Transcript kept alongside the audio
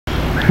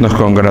nos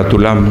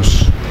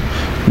congratulamos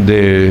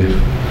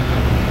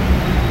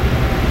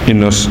y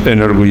nos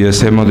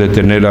enorgullecemos de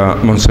tener a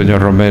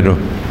Monseñor Romero,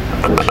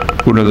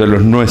 uno de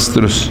los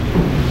nuestros,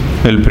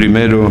 el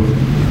primero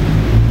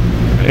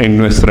en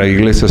nuestra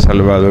iglesia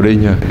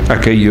salvadoreña.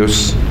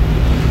 Aquellos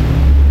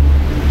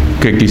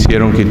que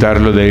quisieron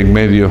quitarlo de en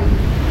medio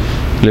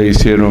le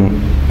hicieron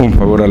un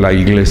favor a la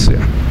iglesia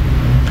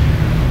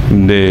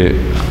de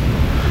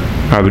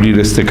abrir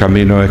este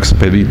camino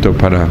expedito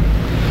para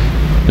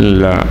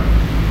la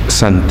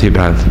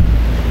santidad.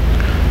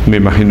 Me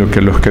imagino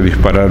que los que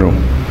dispararon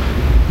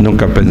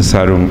nunca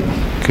pensaron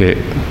que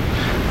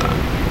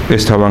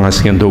estaban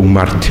haciendo un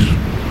mártir.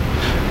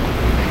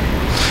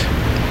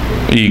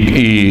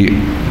 Y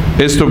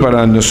esto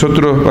para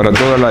nosotros, para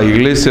toda la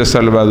iglesia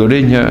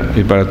salvadoreña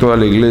y para toda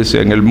la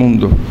iglesia en el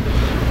mundo,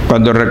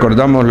 cuando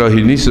recordamos los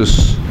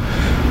inicios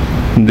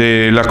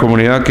de la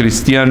comunidad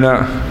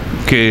cristiana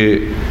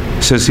que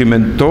se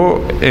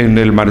cimentó en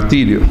el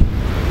martirio,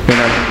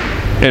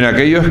 en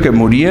aquellos que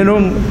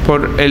murieron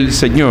por el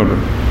Señor,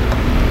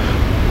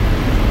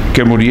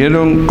 que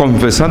murieron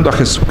confesando a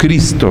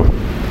Jesucristo.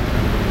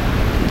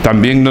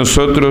 También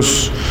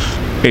nosotros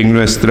en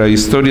nuestra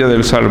historia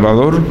del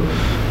Salvador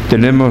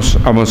tenemos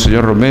a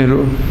Monseñor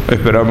Romero,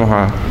 esperamos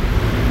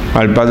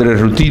al Padre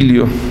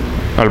Rutilio,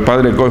 al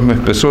Padre Cosme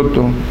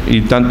Espesoto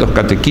y tantos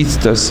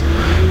catequistas,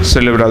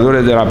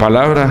 celebradores de la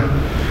palabra,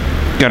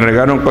 que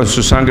regaron con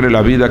su sangre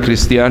la vida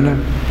cristiana,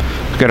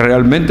 que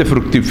realmente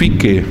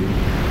fructifique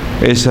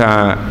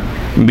esa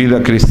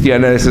vida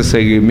cristiana, ese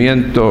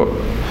seguimiento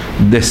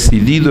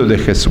decidido de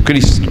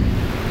Jesucristo.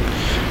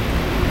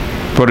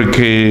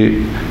 Porque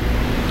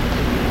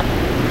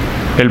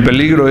el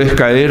peligro es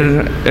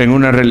caer en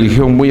una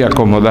religión muy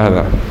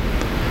acomodada.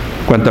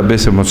 ¿Cuántas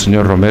veces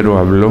Monseñor Romero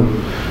habló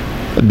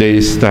de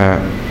esta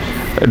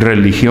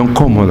religión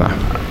cómoda,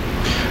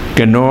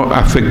 que no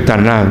afecta a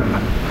nada?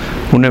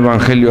 Un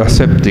evangelio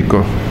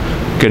aséptico,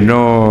 que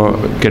no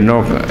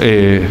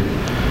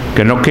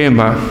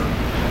quema,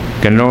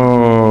 que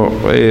no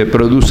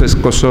produce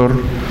escozor,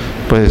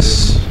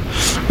 pues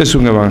es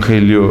un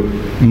evangelio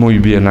muy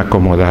bien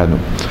acomodado.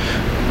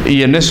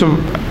 Y en eso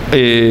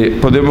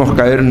podemos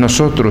caer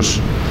nosotros.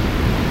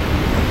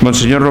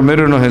 Monseñor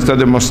Romero nos está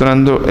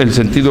demostrando el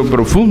sentido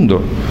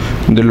profundo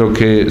de lo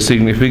que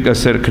significa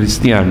ser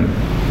cristiano.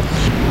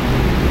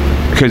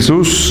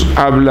 Jesús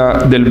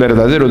habla del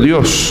verdadero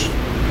Dios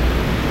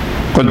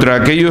contra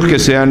aquellos que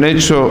se han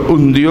hecho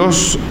un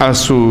Dios a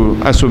su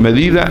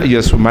medida y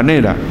a su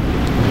manera.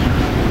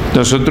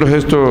 Nosotros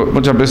esto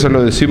muchas veces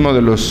lo decimos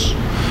de los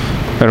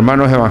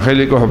hermanos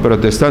evangélicos o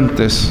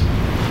protestantes,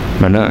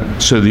 ¿verdad?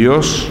 Su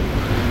Dios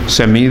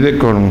se mide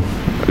con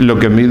lo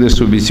que mide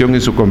su visión y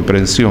su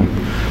comprensión,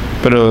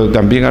 pero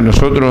también a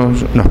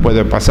nosotros nos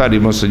puede pasar, y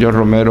Monseñor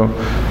Romero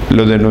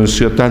lo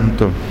denunció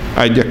tanto.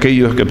 Hay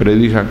aquellos que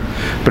predican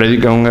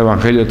un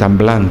evangelio tan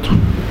blando,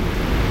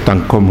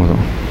 tan cómodo,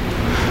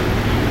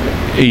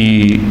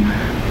 y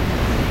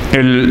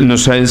Él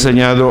nos ha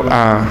enseñado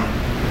a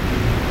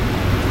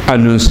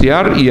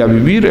anunciar y a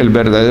vivir el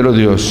verdadero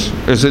Dios,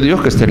 ese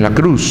Dios que está en la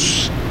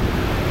cruz,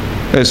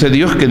 ese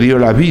Dios que dio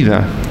la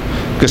vida,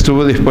 que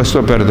estuvo dispuesto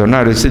a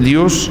perdonar, ese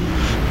Dios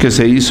que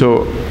se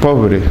hizo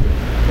pobre.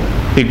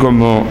 Y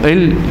como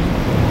Él,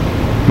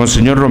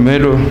 Monseñor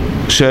Romero,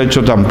 se ha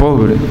hecho tan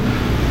pobre,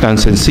 tan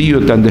sencillo,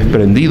 tan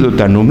desprendido,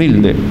 tan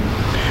humilde,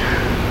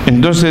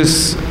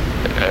 entonces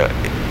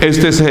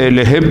este es el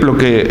ejemplo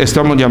que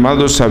estamos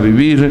llamados a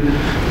vivir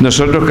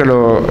nosotros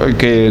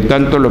que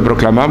tanto lo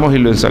proclamamos y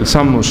lo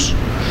ensalzamos.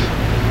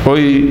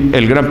 Hoy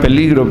el gran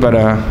peligro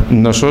para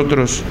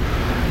nosotros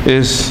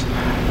es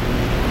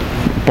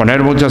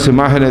poner muchas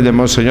imágenes de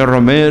Monseñor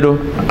Romero,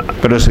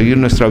 pero seguir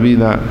nuestra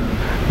vida,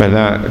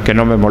 ¿verdad?, que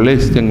no me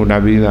molesten, una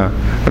vida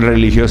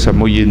religiosa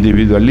muy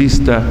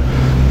individualista,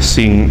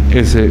 sin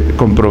ese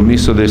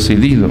compromiso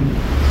decidido.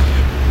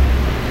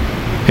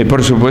 Y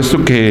por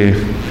supuesto que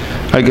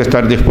hay que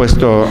estar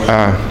dispuesto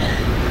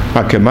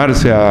a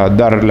quemarse, a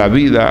dar la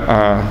vida,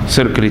 a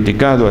ser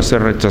criticado, a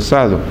ser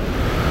rechazado.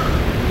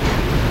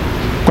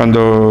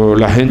 Cuando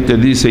la gente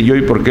dice,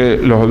 ¿y por qué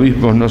los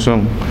obispos no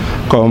son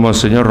como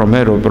Monseñor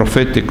Romero,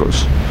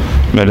 proféticos?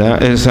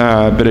 ¿Verdad?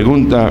 Esa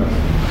pregunta,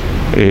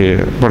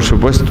 por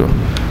supuesto,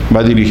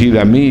 va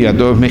dirigida a mí y a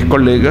todos mis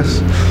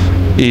colegas,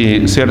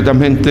 y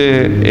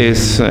ciertamente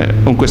es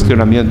un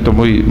cuestionamiento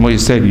muy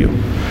serio.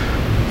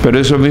 Pero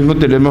eso mismo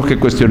tenemos que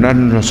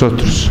cuestionarnos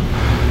nosotros.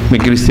 Mi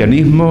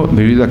cristianismo,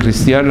 mi vida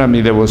cristiana,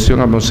 mi devoción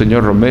a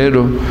Monseñor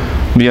Romero,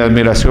 mi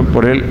admiración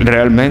por él,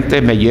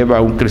 realmente me lleva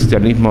a un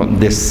cristianismo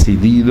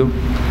decidido,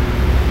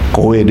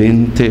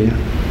 coherente,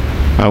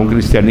 a un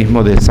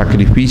cristianismo de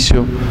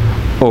sacrificio,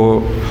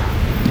 o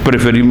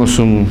preferimos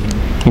un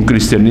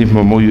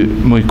cristianismo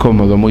muy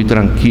cómodo, muy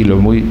tranquilo,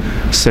 muy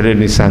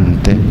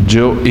serenizante,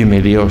 yo y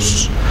mi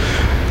Dios.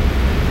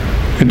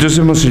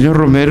 Entonces Monseñor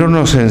Romero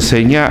nos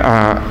enseña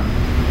a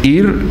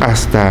ir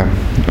hasta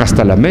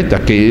la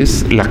meta, que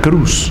es la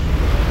cruz.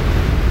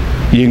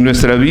 Y en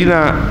nuestra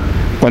vida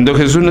Cuando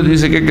Jesús nos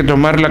dice que hay que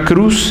tomar la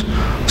cruz,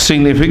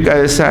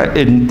 significa esa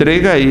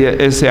entrega y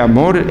ese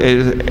amor,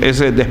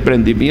 ese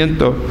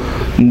desprendimiento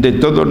de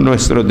todos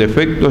nuestros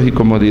defectos y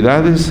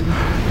comodidades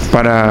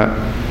para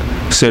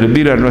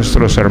servir a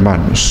nuestros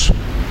hermanos,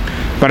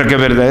 para que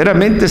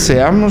verdaderamente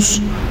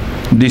seamos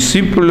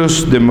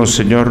discípulos de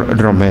Monseñor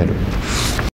Romero.